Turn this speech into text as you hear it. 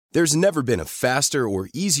There's never been a faster or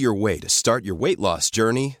easier way to start your weight loss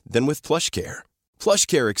journey than with PlushCare.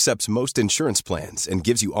 PlushCare accepts most insurance plans and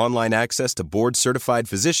gives you online access to board-certified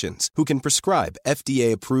physicians who can prescribe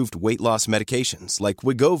FDA-approved weight loss medications like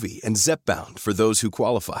Wegovy and Zepbound for those who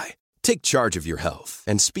qualify. Take charge of your health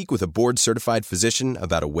and speak with a board-certified physician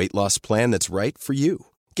about a weight loss plan that's right for you.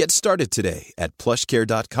 Get started today at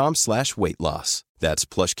plushcare.com/weight-loss. That's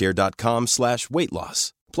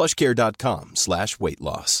plushcare.com/weight-loss.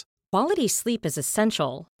 plushcare.com/weight-loss. Quality sleep is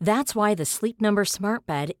essential. That's why the Sleep Number Smart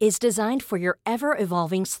Bed is designed for your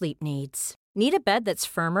ever-evolving sleep needs. Need a bed that's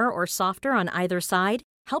firmer or softer on either side?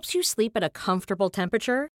 Helps you sleep at a comfortable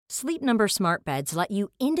temperature? Sleep Number Smart Beds let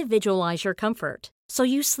you individualize your comfort, so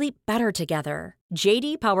you sleep better together.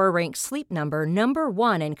 J.D. Power ranks Sleep Number number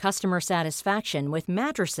 1 in customer satisfaction with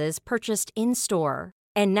mattresses purchased in-store.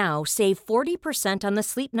 And now, save 40% on the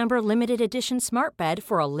Sleep Number Limited Edition Smart Bed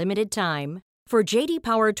for a limited time. For J.D.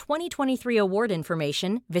 Power 2023 award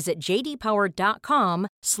information, visit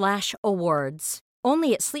jdpower.com/awards.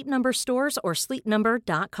 Only at Sleep Number stores or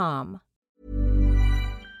sleepnumber.com.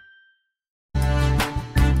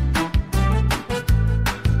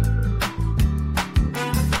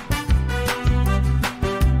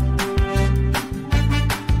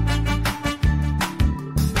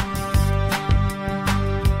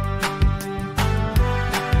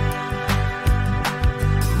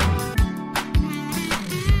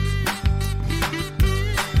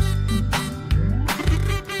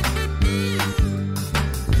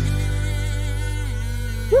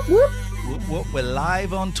 We're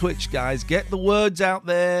live on Twitch, guys. Get the words out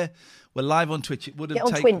there. We're live on Twitch. It would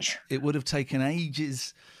have taken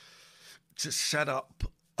ages to set up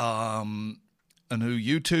a new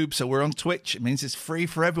YouTube. So we're on Twitch. It means it's free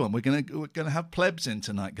for everyone. We're gonna have plebs in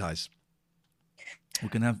tonight, guys. We're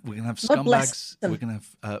gonna have scumbags. We're gonna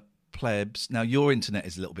have plebs. Now your internet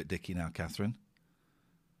is a little bit dicky now, Catherine.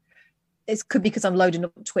 It could be because I'm loading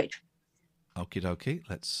up Twitch. Okie dokie.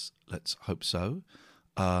 Let's hope so.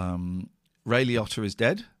 Ray Liotta is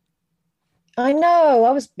dead. I know.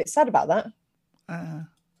 I was a bit sad about that. I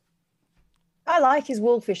like his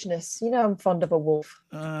wolfishness. You know, I'm fond of a wolf.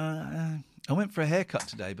 I went for a haircut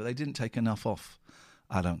today, but they didn't take enough off.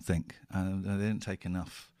 I don't think. They didn't take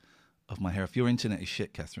enough of my hair. If your internet is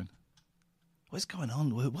shit, Catherine, what's going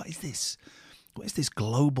on? What is this? What is this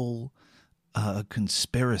global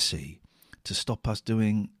conspiracy to stop us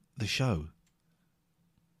doing the show?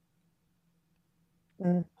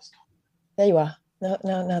 There you are.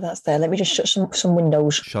 No, that's there. Let me just shut some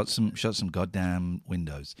windows. Shut some goddamn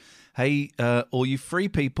windows. Hey, all you free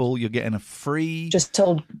people, you're getting a free. Just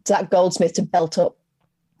told Zach Goldsmith to belt up.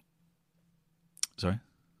 Sorry.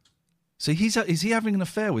 So is he having an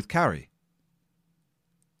affair with Carrie?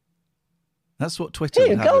 That's what Twitter.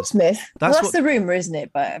 Who, Goldsmith? That's the rumor, isn't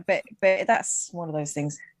it? But that's one of those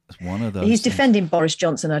things. It's one of those. He's defending Boris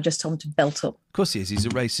Johnson. I just told him to belt up. Of course he is. He's a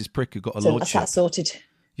racist prick who got a so lordship. That's that sorted.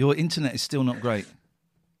 Your internet is still not great.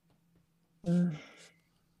 There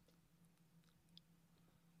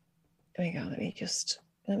we go. Let me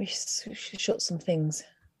shut some things.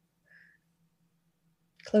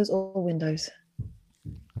 Close all windows.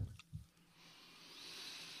 We're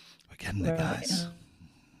getting there, guys.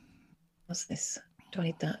 What's this? Do I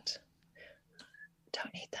need that?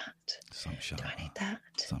 Don't need that. Some show. Do I need that?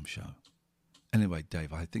 Some show. Anyway,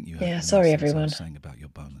 Dave, I think you heard. Yeah, sorry, everyone. I was saying about your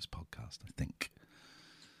bonus podcast, I think.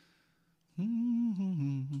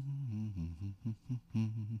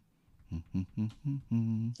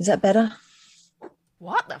 Is that better?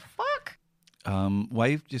 What the fuck?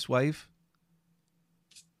 Wave, just wave.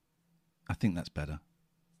 I think that's better.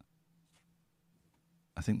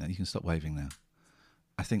 I think that you can stop waving now.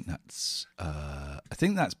 I think that's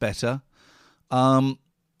better. Do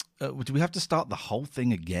we have to start the whole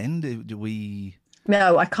thing again? Do we?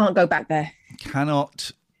 No, I can't go back there.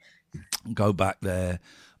 Cannot go back there.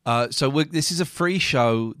 So this is a free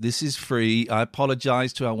show. This is free. I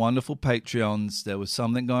apologize to our wonderful Patreons. There was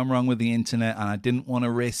something going wrong with the internet, and I didn't want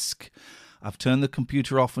to risk. I've turned the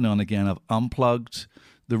computer off and on again. I've unplugged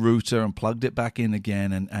the router and plugged it back in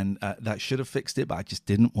again, and that should have fixed it, but I just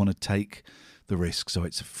didn't want to take the risk. So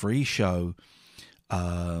it's a free show.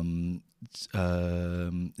 It's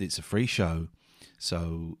a free show.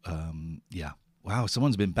 So yeah. Wow,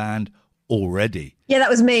 someone's been banned already. Yeah, that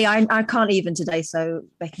was me. I can't even today, so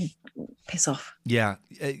they can piss off. Yeah.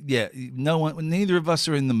 No one. Neither of us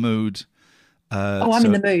are in the mood. I'm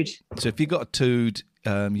in the mood. So if you got a tood,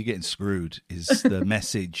 you're getting screwed. Is the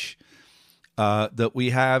message that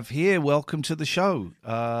we have here? Welcome to the show.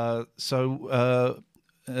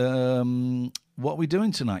 What are we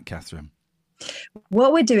doing tonight, Catherine?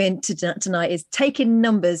 What we're doing tonight is taking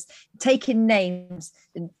numbers, taking names,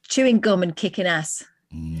 and chewing gum and kicking ass.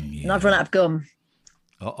 Yeah. And I've run out of gum.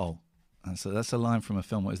 Uh-oh. So that's a line from a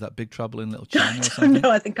film. What is that, Big Trouble in Little China or something?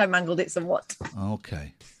 No, I think I mangled it somewhat.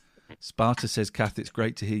 Okay. Sparta says, Kath, it's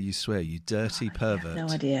great to hear you swear. You dirty pervert. No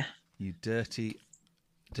idea. You dirty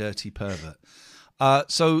pervert.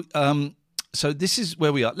 So this is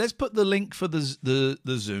where we are. Let's put the link for the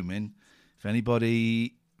Zoom in. If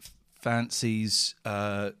anybody fancies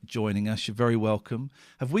joining us, you're very welcome.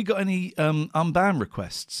 Have we got any unbanned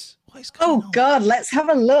requests? What is going on? God, let's have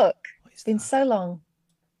a look. It's been so long.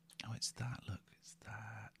 Oh, it's that. Look, it's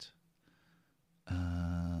that.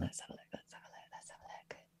 Let's have a look.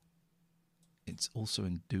 It's also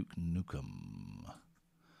in Duke Nukem.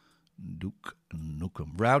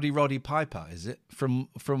 Rowdy Roddy Piper, is it? From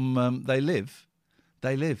They Live?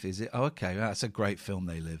 They Live, is it? Oh, okay. That's a great film,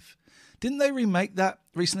 They Live. Didn't they remake that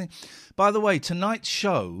recently? By the way, tonight's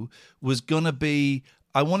show was going to be...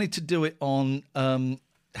 I wanted to do it on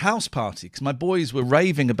House Party, because my boys were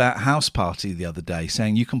raving about House Party the other day,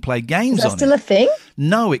 saying you can play games on it. Is that still a thing?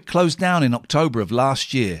 No, it closed down in October of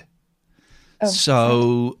last year. Oh,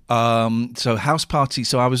 so House Party.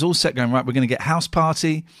 So I was all set going, right, we're going to get House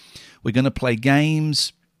Party. We're going to play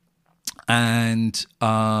games. And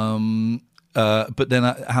but then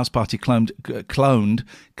House Party closed,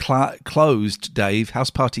 Dave. House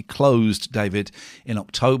Party closed, David, in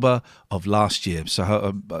October of last year. So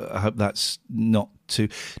I hope that's not too...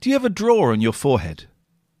 Do you have a drawer on your forehead?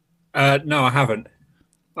 No, I haven't.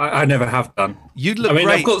 I never have done. You'd look great.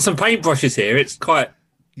 I've got some paintbrushes here. It's quite...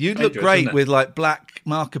 You'd look great with like black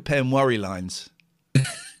marker pen worry lines. And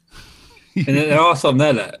there are some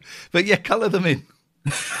there. That... But yeah, colour them in.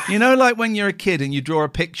 You know, like when you're a kid and you draw a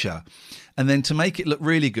picture, and then to make it look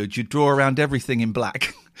really good, you draw around everything in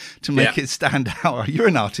black to make it stand out. You're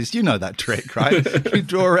an artist, you know that trick, right? You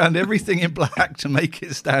draw around everything in black to make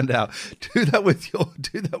it stand out. Do that with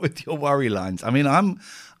your worry lines. I mean, I'm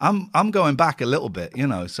going back a little bit, you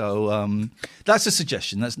know. So that's a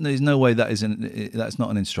suggestion. There's no way that's not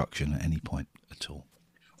an instruction at any point at all.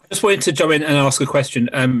 I just wanted to jump in and ask a question.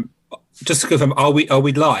 Just to confirm, are we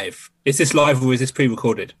live? Is this live or is this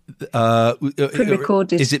pre-recorded?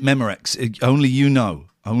 Pre-recorded. Is it Memorex? Only you know.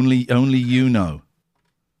 Only you know.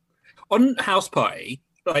 On House Party,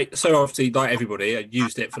 so obviously, like everybody, I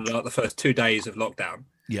used it for the first 2 days of lockdown.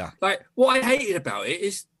 Yeah. What I hated about it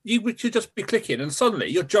is you would just be clicking and suddenly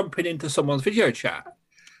you're jumping into someone's video chat.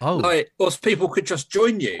 Oh. Or people could just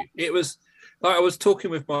join you. It was I was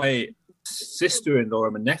talking with my sister-in-law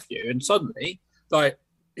and my nephew, and suddenly,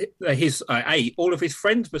 he's 8, all of his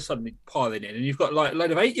friends were suddenly piling in, and you've got a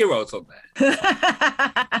load of 8-year-olds on there.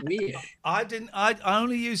 Weird. I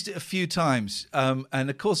only used it a few times, and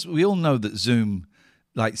of course we all know that Zoom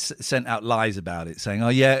sent out lies about it, saying, oh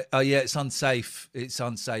yeah, it's unsafe,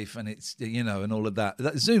 and it's and all of that.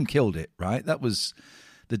 Zoom killed it, right? That was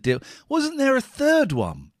the deal. Wasn't there a third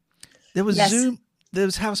one? There was Zoom. There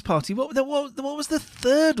was House Party. What was the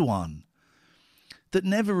third one that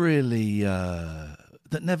never really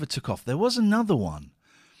that never took off? There was another one.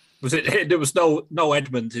 Was it? There was Noel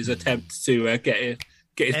Edmonds' attempt to get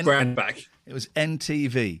his brand back. It was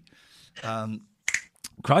NTV.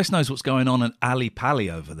 Christ knows what's going on at Ali Pally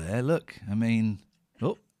over there. Look, I mean,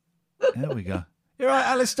 there we go. You all right,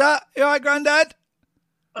 Alistair? You all right, Grandad?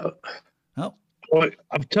 Oh.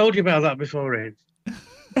 I've told you about that before, Ian.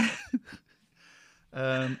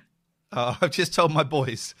 I've just told my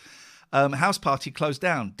boys. House Party closed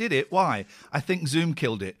down. Did it? Why? I think Zoom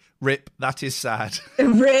killed it. Rip. That is sad.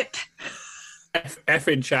 Rip. F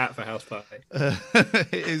in chat for House Party.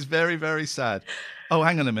 It is very, very sad. Oh,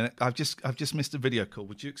 hang on a minute. I've just missed a video call.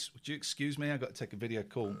 Would you excuse me? I've got to take a video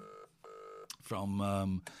call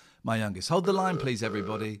from my youngest. Hold the line, please,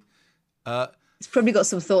 everybody. He's probably got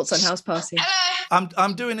some thoughts on House Party.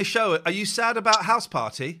 I'm doing a show. Are you sad about House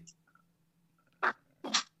Party?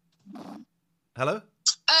 Hello?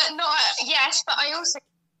 No, yes, but I also...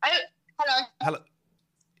 hello? Hello?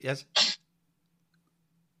 Yes?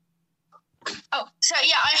 Oh, so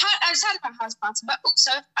yeah, I was sad about House Party, but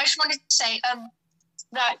also I just wanted to say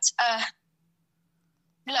that,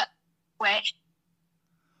 look, wait.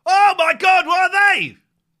 Oh my God, what are they?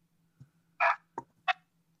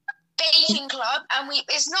 Baking Club, and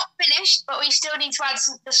it's not finished, but we still need to add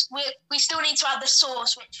we still need to add the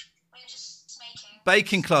sauce, which we're just making.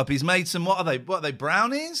 Baking Club. He's made some. What are they? What are they?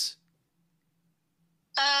 Brownies?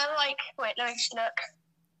 Wait, let me look.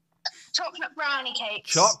 Chocolate brownie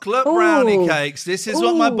cakes. Chocolate brownie cakes. This is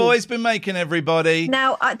what my boy's been making, everybody.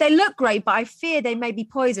 Now, they look great, but I fear they may be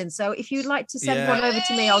poison. So if you'd like to send one over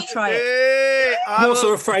to me, I'll try it. I'm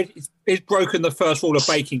also afraid he's broken the first rule of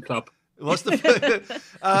Baking Club. What's the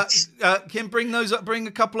Kim? Bring those up. Bring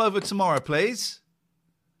a couple over tomorrow, please.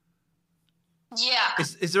 Yeah.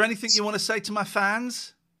 Is there anything you want to say to my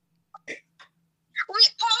fans? Rip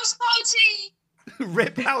house party.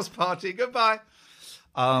 Rip house party. Goodbye.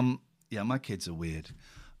 Yeah, my kids are weird.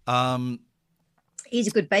 He's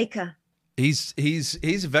a good baker. He's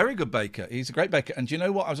a very good baker. He's a great baker. And do you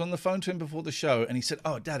know what? I was on the phone to him before the show, and he said,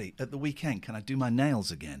 "Oh, Daddy, at the weekend, can I do my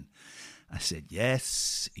nails again?" I said,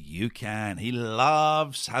 "Yes, you can." He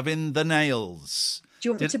loves having the nails. Do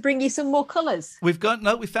you want me to bring you some more colours? We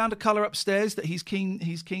found a colour upstairs that he's keen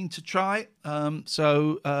to try.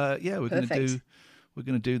 We're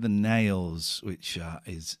going to do the nails, which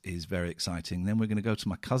is very exciting. Then we're going to go to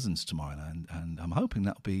my cousin's tomorrow, and I'm hoping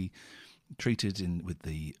that'll be treated with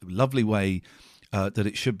the lovely way that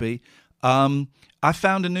it should be. I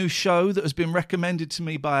found a new show that has been recommended to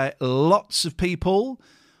me by lots of people.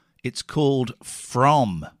 It's called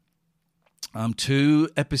From. 2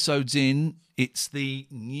 episodes in. It's the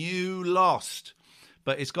new Lost,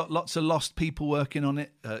 but it's got lots of Lost people working on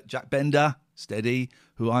it. Jack Bender, steady,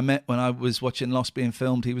 who I met when I was watching Lost being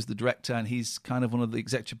filmed. He was the director, and he's kind of one of the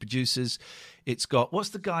executive producers. It's got, what's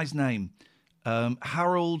the guy's name?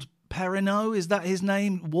 Harold Perrineau, is that his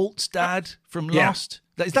name? Walt's dad from Lost?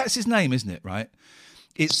 That's his name, isn't it, right?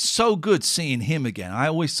 It's so good seeing him again. I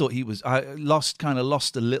always thought lost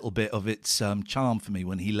a little bit of its charm for me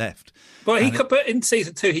when he left. But in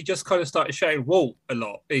season 2, he just kind of started shouting Walt a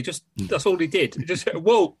lot. That's all he did. He just said,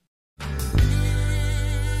 Walt.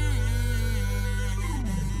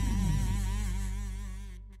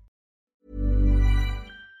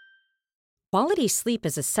 Quality sleep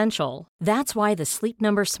is essential. That's why the Sleep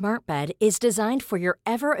Number Smart Bed is designed for your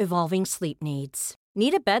ever-evolving sleep needs.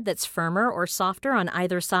 Need a bed that's firmer or softer on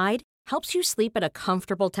either side? Helps you sleep at a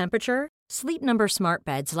comfortable temperature? Sleep Number Smart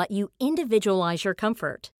Beds let you individualize your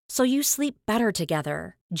comfort, so you sleep better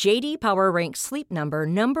together. J.D. Power ranks Sleep Number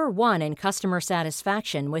number 1 in customer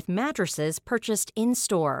satisfaction with mattresses purchased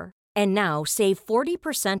in-store. And now, save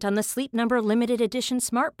 40% on the Sleep Number Limited Edition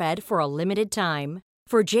Smart Bed for a limited time.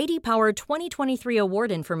 For J.D. Power 2023 award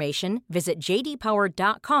information, visit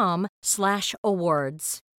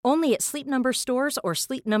jdpower.com/awards. Only at Sleep Number stores or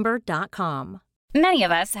sleepnumber.com. Many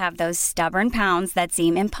of us have those stubborn pounds that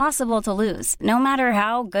seem impossible to lose, no matter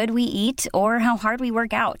how good we eat or how hard we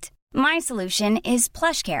work out. My solution is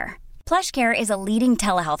PlushCare. PlushCare is a leading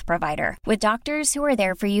telehealth provider with doctors who are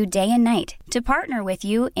there for you day and night to partner with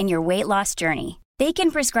you in your weight loss journey. They can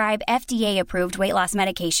prescribe FDA-approved weight loss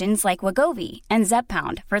medications like Wegovy and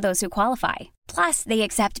Zepbound for those who qualify. Plus, they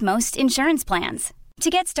accept most insurance plans. To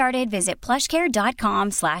get started, visit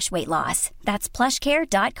plushcare.com/weightloss. That's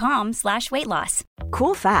plushcare.com/weightloss.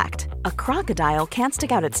 Cool fact, a crocodile can't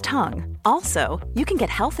stick out its tongue. Also, you can get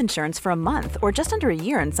health insurance for a month or just under a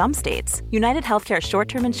year in some states. United Healthcare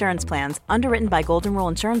short-term insurance plans, underwritten by Golden Rule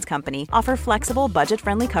Insurance Company, offer flexible,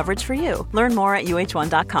 budget-friendly coverage for you. Learn more at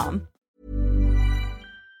uh1.com.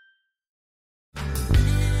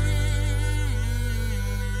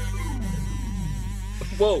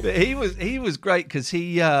 Whoa. But he was great because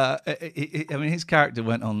his character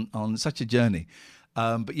went on such a journey.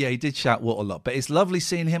 But yeah, he did shout "what" a lot. But it's lovely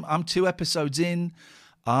seeing him. I'm 2 episodes in.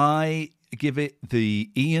 I give it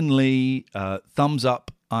the Ian Lee thumbs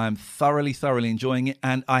up. I'm thoroughly enjoying it,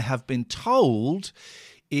 and I have been told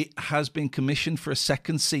it has been commissioned for a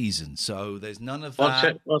 2nd season. So there's none of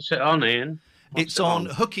that. What's it on, Ian? It's on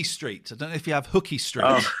Hooky Street. I don't know if you have Hooky Street.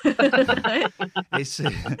 Oh.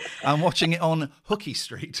 I'm watching it on Hooky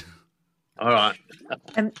Street. All right.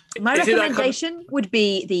 My recommendation would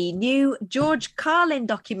be the new George Carlin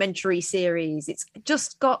documentary series. It's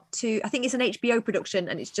just got to, I think it's an HBO production,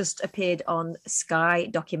 and it's just appeared on Sky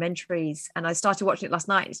Documentaries. And I started watching it last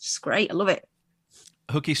night. It's just great. I love it.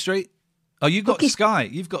 Hooky Street? Oh, you've got Sky.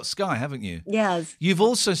 You've got Sky, haven't you? Yes. You've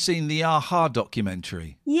also seen the Aha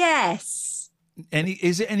documentary. Yes.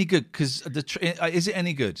 Is it any good? Because is it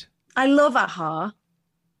any good? I love Aha.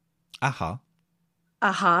 Aha.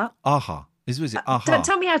 Aha. Aha. Is it Aha? Don't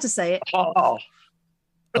tell me how to say it. Oh,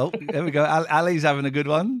 there we go. Ali's having a good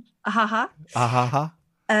one. Aha. Aha.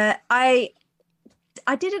 I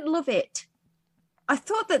didn't love it. I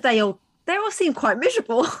thought that they all seemed quite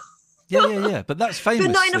miserable. Yeah. But that's famously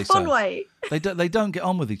but not in a fun way. They don't get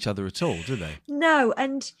on with each other at all, do they? No,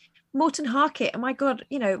 and Morton Harkett, oh my God,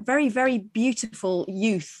 very, very beautiful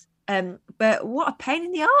youth. But what a pain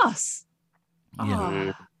in the arse.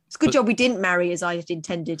 Yeah. It's a good job we didn't marry as I had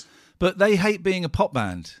intended. But they hate being a pop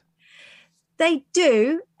band. They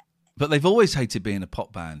do. But they've always hated being a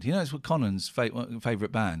pop band. You know, it's what Conan's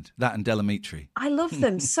favourite band, that and Delamitri. I love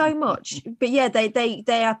them so much. But yeah, they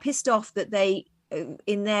are pissed off that they,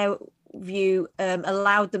 in their view,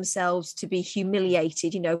 allowed themselves to be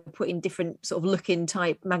humiliated, put in different sort of looking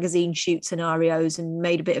type magazine shoot scenarios and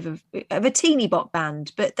made a bit of a teeny bop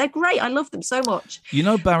band. But they're great. I love them so much.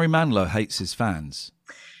 Barry Manilow hates his fans.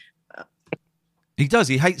 He does.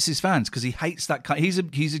 He hates his fans because he hates that kind. He's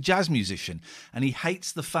a jazz musician, and he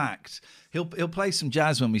hates the fact he'll play some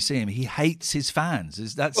jazz when we see him. He hates his fans.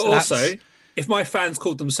 Also, if my fans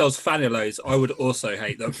called themselves Fanilows, I would also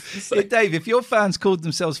hate them. So. Yeah, Dave, if your fans called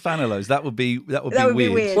themselves Fanilows, that would be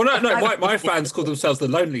weird. Well, no, my fans call themselves the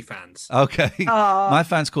Lonely Fans. Okay, my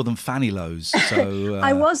fans call them Fanilows. So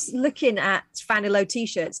I was looking at Fanilow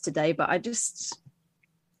t-shirts today, but I just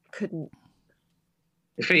couldn't.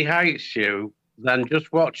 If he hates you, then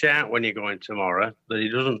just watch out when you're going tomorrow that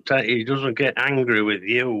he doesn't get angry with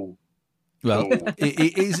you. Well, it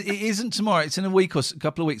isn't tomorrow. It's in a week or a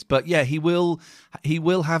couple of weeks. But yeah, he will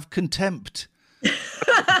have contempt.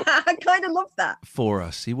 I kind of love that for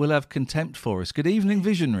us. He will have contempt for us. Good evening,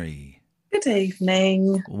 Visionary. Good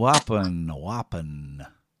evening. Wappen.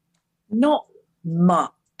 Not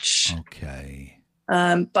much. Okay.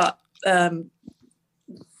 But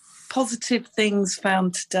positive things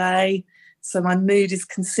found today. So my mood is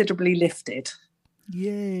considerably lifted.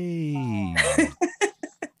 Yay. Yay.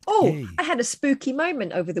 I had a spooky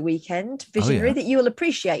moment over the weekend, Visionary, that you will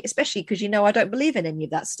appreciate, especially because I don't believe in any of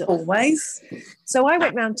that stuff. Always. So I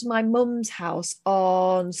went round to my mum's house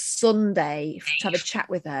on Sunday to have a chat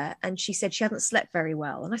with her, and she said she hadn't slept very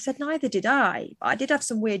well. And I said, neither did I. But I did have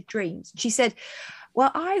some weird dreams. She said, well,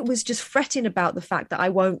 I was just fretting about the fact that I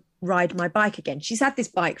won't ride my bike again. She's had this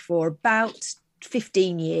bike for about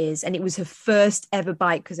 15 years, and it was her first ever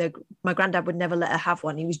bike because my granddad would never let her have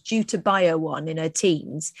one. He was due to buy her one in her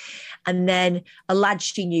teens, and then a lad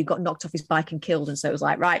she knew got knocked off his bike and killed, and so it was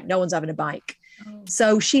like, right, no one's having a bike.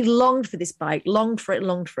 So she longed for this bike, longed for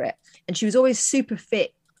it, and she was always super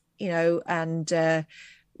fit, and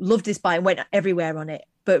loved this bike and went everywhere on it.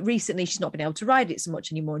 But recently she's not been able to ride it so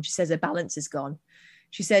much anymore, and she says her balance is gone.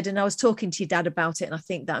 She said, and I was talking to your dad about it, and I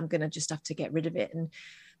think that I'm going to just have to get rid of it. And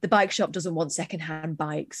the bike shop doesn't want secondhand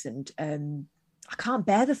bikes, and I can't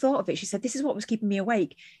bear the thought of it. She said, this is what was keeping me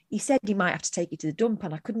awake. He said he might have to take it to the dump,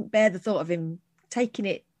 and I couldn't bear the thought of him taking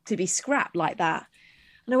it to be scrapped like that.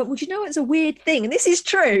 And I went, well, you know, it's a weird thing, and this is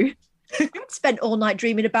true. I spent all night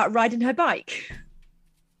dreaming about riding her bike.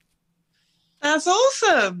 That's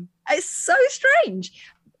awesome. It's so strange.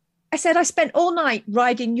 I said, I spent all night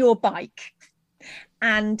riding your bike.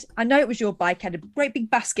 And I know it was your bike, had a great big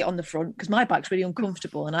basket on the front because my bike's really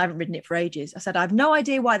uncomfortable and I haven't ridden it for ages. I said, I have no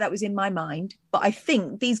idea why that was in my mind, but I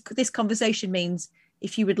think this conversation means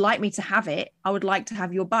if you would like me to have it, I would like to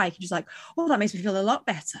have your bike. And she's like, oh, that makes me feel a lot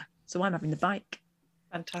better. So I'm having the bike.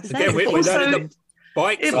 Fantastic. Again, we're learning the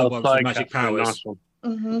bikes are ones with magic powers.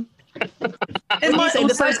 Mm-hmm. It might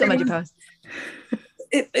also got magic powers.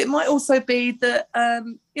 It might also be that,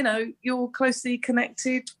 you're closely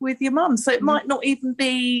connected with your mum. So it might not even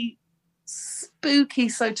be spooky,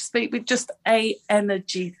 so to speak, but just a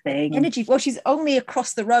energy thing. Energy. Well, she's only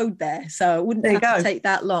across the road there, so it wouldn't have to take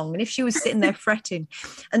that long. And if she was sitting there fretting.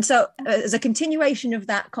 And so as a continuation of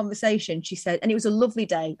that conversation, she said, and it was a lovely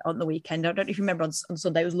day on the weekend. I don't know if you remember on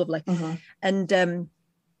Sunday, it was lovely. Mm-hmm. And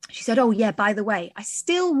she said, oh, yeah, by the way, I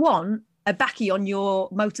still want a backy on your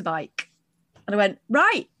motorbike. And I went,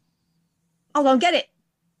 right, I'll go and get it.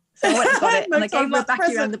 So I went and got it, and I gave her a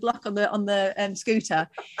backy around the block on the scooter.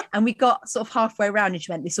 And we got sort of halfway around, and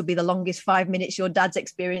she went, this will be the longest 5 minutes your dad's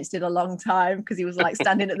experienced in a long time, because he was like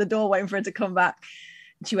standing at the door waiting for her to come back.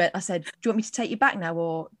 And she went, I said, do you want me to take you back now,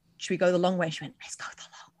 or should we go the long way? She went, let's go the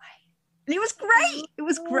long way. And it was great. It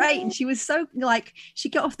was great. And she was so she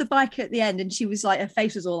got off the bike at the end, and she was like, her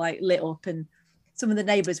face was all like lit up, and some of the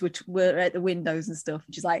neighbours were at the windows and stuff.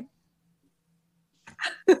 And she's like,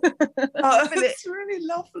 oh, it's really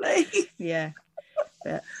lovely. Yeah.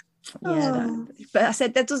 But but I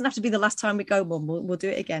said that doesn't have to be the last time we go, Mum. We'll do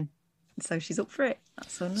it again. So she's up for it.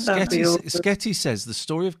 That's so nice. Sketty says the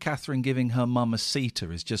story of Catherine giving her mum a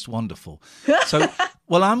seater is just wonderful. So,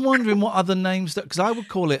 well, I'm wondering what other names because I would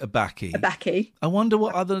call it a backy. A backy. I wonder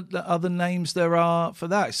what other names there are for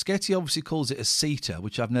that. Sketty obviously calls it a seater,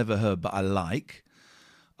 which I've never heard, but I like.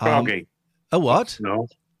 Croggy. A what? No,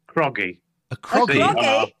 croggy. A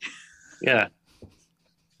croggy? Yeah.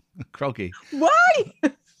 A croggy. Why?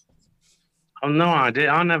 Oh, no idea.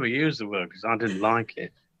 I never used the word because I didn't like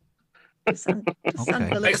it.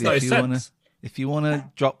 Okay. Makes no sense. If you want to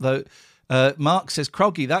drop those, Mark says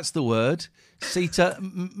croggy. That's the word. Sita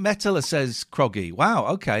Metala says croggy. Wow.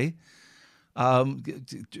 Okay.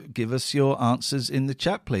 Give us your answers in the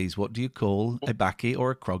chat, please. What do you call a baccy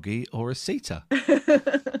or a croggy or a Sita? I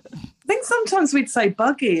think sometimes we'd say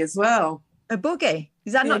buggy as well. A buggy?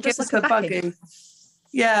 Is that not just like a buggy?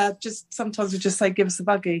 Yeah, just sometimes we just say give us a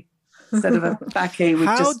buggy instead of a baccy.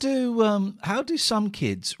 How do some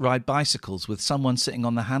kids ride bicycles with someone sitting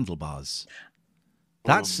on the handlebars?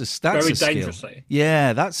 That's a skill. Dangerously.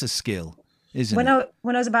 Yeah, that's a skill. When I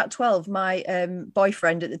was about 12, my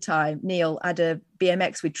boyfriend at the time, Neil, had a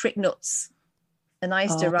BMX with trick nuts, and I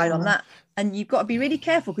used to ride on that. And you've got to be really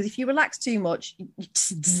careful because if you relax too much,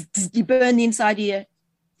 you burn the inside of your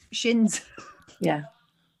shins. Yeah.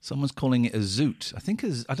 Someone's calling it a zoot.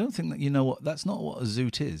 I don't think that you know what. That's not what a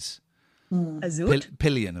zoot is. A zoot?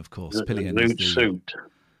 Pillion, of course. Pillion is the suit.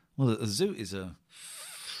 Well, a zoot is a.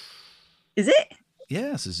 Is it?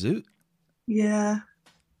 Yeah, it's a zoot. Yeah.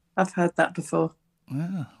 I've heard that before.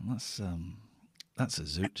 Yeah, that's a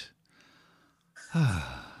zoot. I'm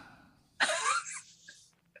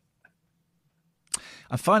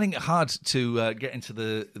finding it hard to get into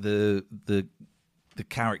the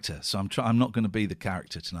character, so I'm not going to be the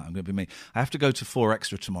character tonight. I'm going to be me. I have to go to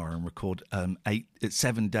 4Extra tomorrow and record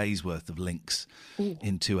 7 days worth of links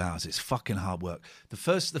in 2 hours. It's fucking hard work. The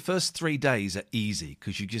first 3 days are easy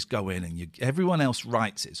because you just go in and everyone else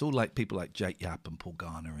writes it. It's all like people like Jake Yap and Paul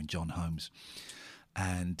Garner and John Holmes,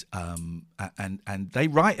 and they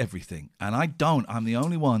write everything, and I don't. I'm the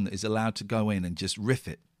only one that is allowed to go in and just riff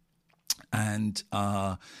it, and.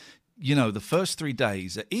 The first 3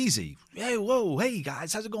 days are easy. Hey, whoa, hey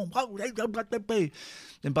guys, how's it going? Whoa,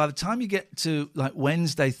 then by the time you get to like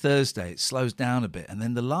Wednesday, Thursday, it slows down a bit, and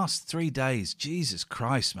then the last 3 days, Jesus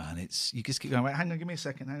Christ, man, you just keep going. Wait, hang on, give me a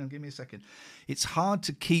second. It's hard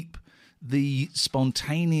to keep the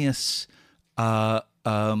spontaneous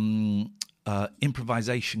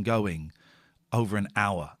improvisation going over an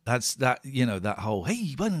hour. That's that whole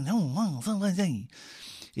hey,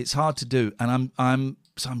 it's hard to do, and I'm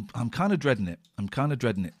kind of dreading it. I'm kind of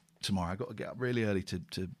dreading it tomorrow. I got to get up really early to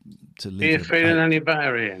leave. Are you feeling any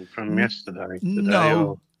better, Ian, from yesterday?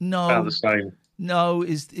 No. About the same. No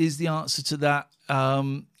is the answer to that.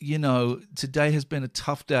 Today has been a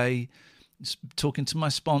tough day. Talking to my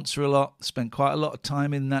sponsor a lot. Spent quite a lot of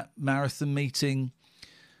time in that marathon meeting.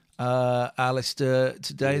 Alistair,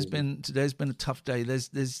 today's been a tough day. There's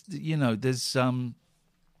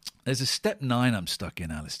a step 9 I'm stuck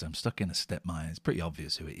in, Alistair. I'm stuck in a step 9. It's pretty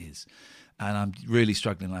obvious who it is. And I'm really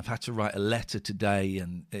struggling. I've had to write a letter today,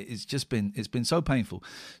 and it's been so painful.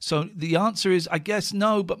 So the answer is, I guess,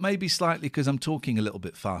 no, but maybe slightly because I'm talking a little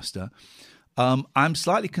bit faster. I'm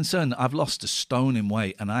slightly concerned that I've lost a stone in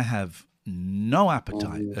weight, and I have no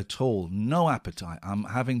appetite at all. No appetite. I'm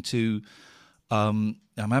having to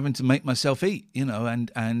make myself eat,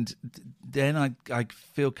 and then I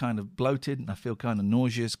feel kind of bloated and I feel kind of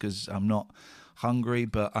nauseous because I'm not hungry,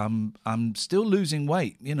 but I'm still losing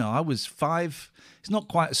weight. I was 5. It's not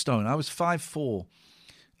quite a stone. I was 5'4"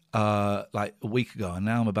 like a week ago, and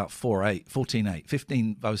now I'm about 14.8.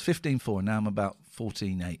 15. I was 15.4, and now I'm about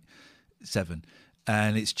 14.7,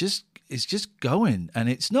 and it's just going, and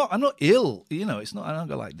it's not. I'm not ill. It's not. I don't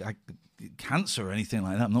go like cancer or anything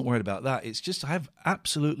like that. I'm not worried about that. It's just I have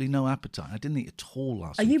absolutely no appetite. I didn't eat at all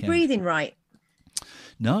last weekend. Are you breathing right?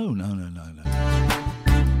 No.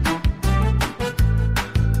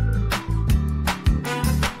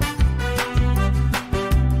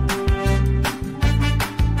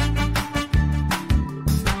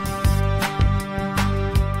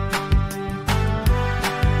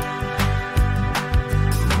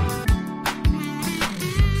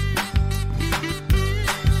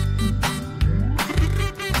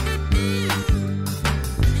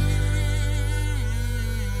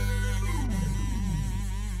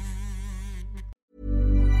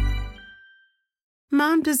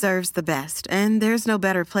 Mom deserves the best, and there's no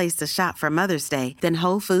better place to shop for Mother's Day than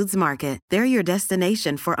Whole Foods Market. They're your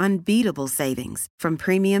destination for unbeatable savings, from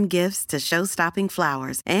premium gifts to show-stopping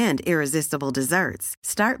flowers and irresistible desserts.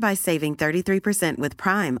 Start by saving 33% with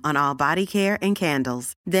Prime on all body care and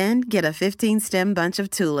candles. Then get a 15-stem bunch of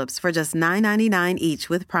tulips for just $9.99 each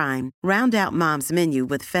with Prime. Round out Mom's menu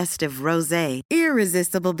with festive rosé,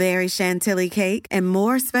 irresistible berry chantilly cake, and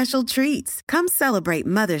more special treats. Come celebrate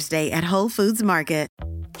Mother's Day at Whole Foods Market.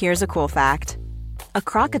 Here's a cool fact. A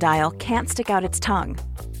crocodile can't stick out its tongue.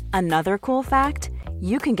 Another cool fact,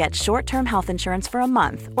 you can get short-term health insurance for a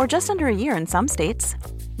month or just under a year in some states.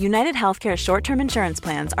 United Healthcare short-term insurance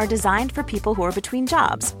plans are designed for people who are between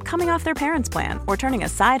jobs, coming off their parents' plan, or turning a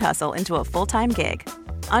side hustle into a full-time gig.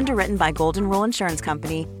 Underwritten by Golden Rule Insurance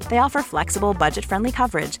Company, they offer flexible, budget-friendly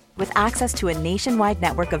coverage with access to a nationwide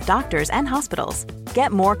network of doctors and hospitals.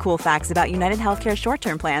 Get more cool facts about United Healthcare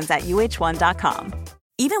short-term plans at uh1.com.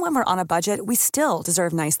 Even when we're on a budget, we still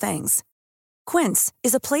deserve nice things. Quince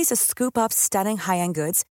is a place to scoop up stunning high-end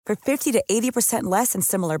goods for 50 to 80% less than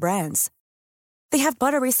similar brands. They have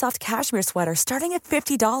buttery soft cashmere sweaters starting at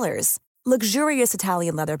 $50, luxurious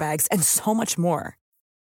Italian leather bags, and so much more.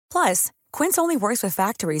 Plus, Quince only works with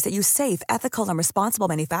factories that use safe, ethical, and responsible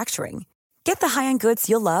manufacturing. Get the high-end goods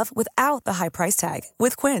you'll love without the high price tag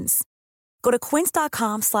with Quince. Go to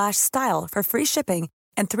quince.com/style for free shipping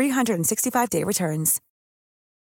and 365-day returns.